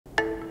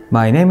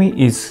My name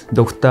is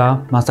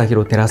Dr.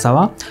 Masahiro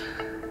Terasawa,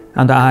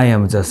 and I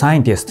am the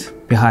scientist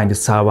behind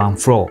SRW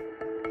Flow.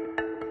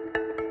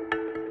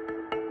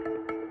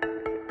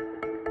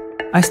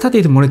 I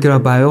studied molecular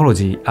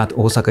biology at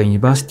Osaka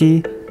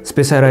University,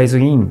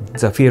 specializing in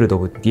the field of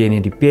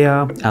DNA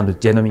repair and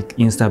genomic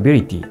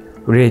instability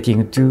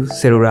relating to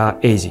cellular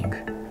aging.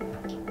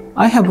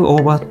 I have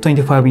over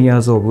 25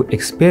 years of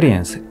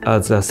experience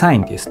as a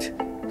scientist.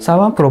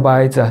 SRW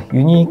provides a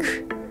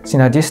unique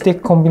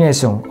synergistic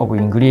combination of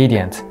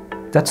ingredients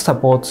that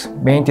supports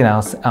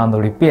maintenance and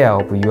repair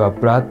of your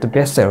blood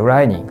vessel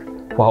lining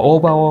for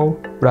overall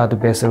blood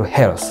vessel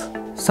health.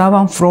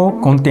 SRW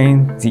Flow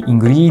contains the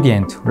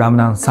ingredient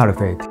Rhamnan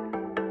sulphate.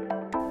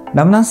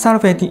 Rhamnan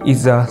sulphate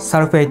is a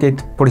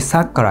sulphated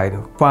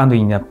polysaccharide found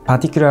in a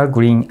particular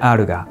green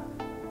alga.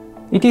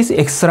 It is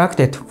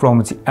extracted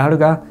from the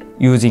alga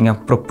using a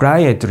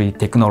proprietary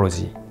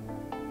technology.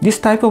 This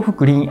type of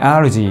green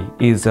algae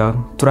is a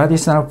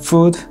traditional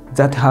food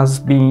that has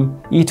been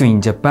eaten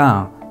in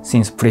Japan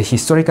since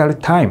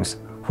prehistorical times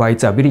for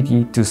its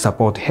ability to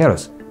support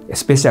health,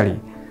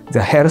 especially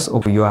the health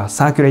of your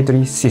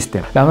circulatory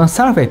system. Rhamnan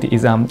sulphate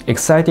is an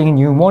exciting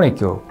new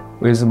molecule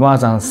with more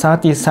than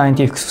 30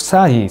 scientific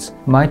studies.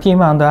 My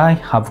team and I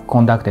have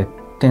conducted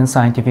 10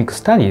 scientific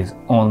studies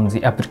on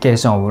the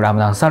application of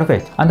Rhamnan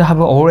sulphate and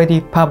have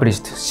already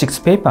published 6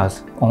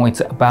 papers on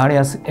its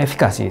various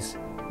efficacies,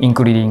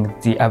 including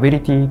the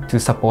ability to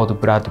support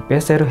blood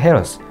vessel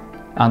health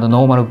and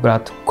normal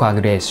blood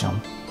coagulation.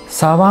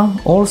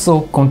 SRW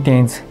also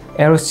contains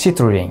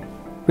L-citrulline,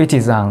 which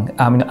is an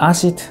amino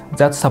acid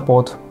that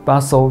supports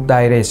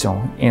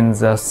vasodilation in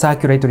the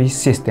circulatory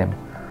system.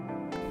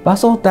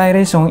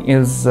 Vasodilation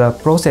is the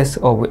process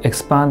of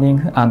expanding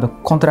and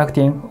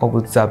contracting of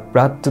the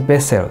blood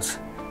vessels.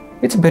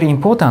 It's very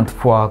important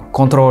for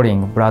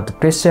controlling blood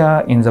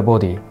pressure in the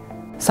body.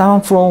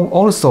 SRW Flow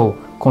also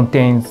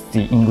contains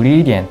the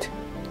ingredient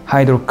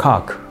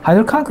hydrocalc.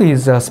 Hydrocalc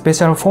is a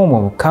special form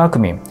of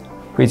curcumin,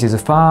 which is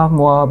far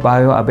more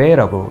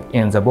bioavailable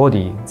in the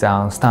body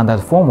than standard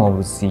form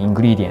of the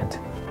ingredient.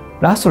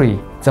 Lastly,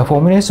 the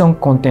formulation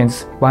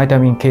contains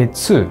vitamin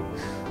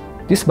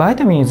K2. This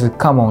vitamin is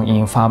common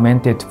in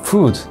fermented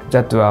foods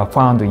that are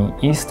found in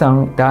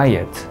Eastern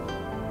diet.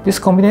 This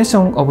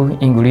combination of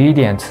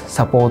ingredients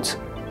supports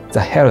the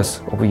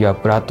health of your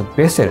blood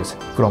vessels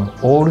from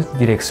all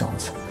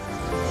directions.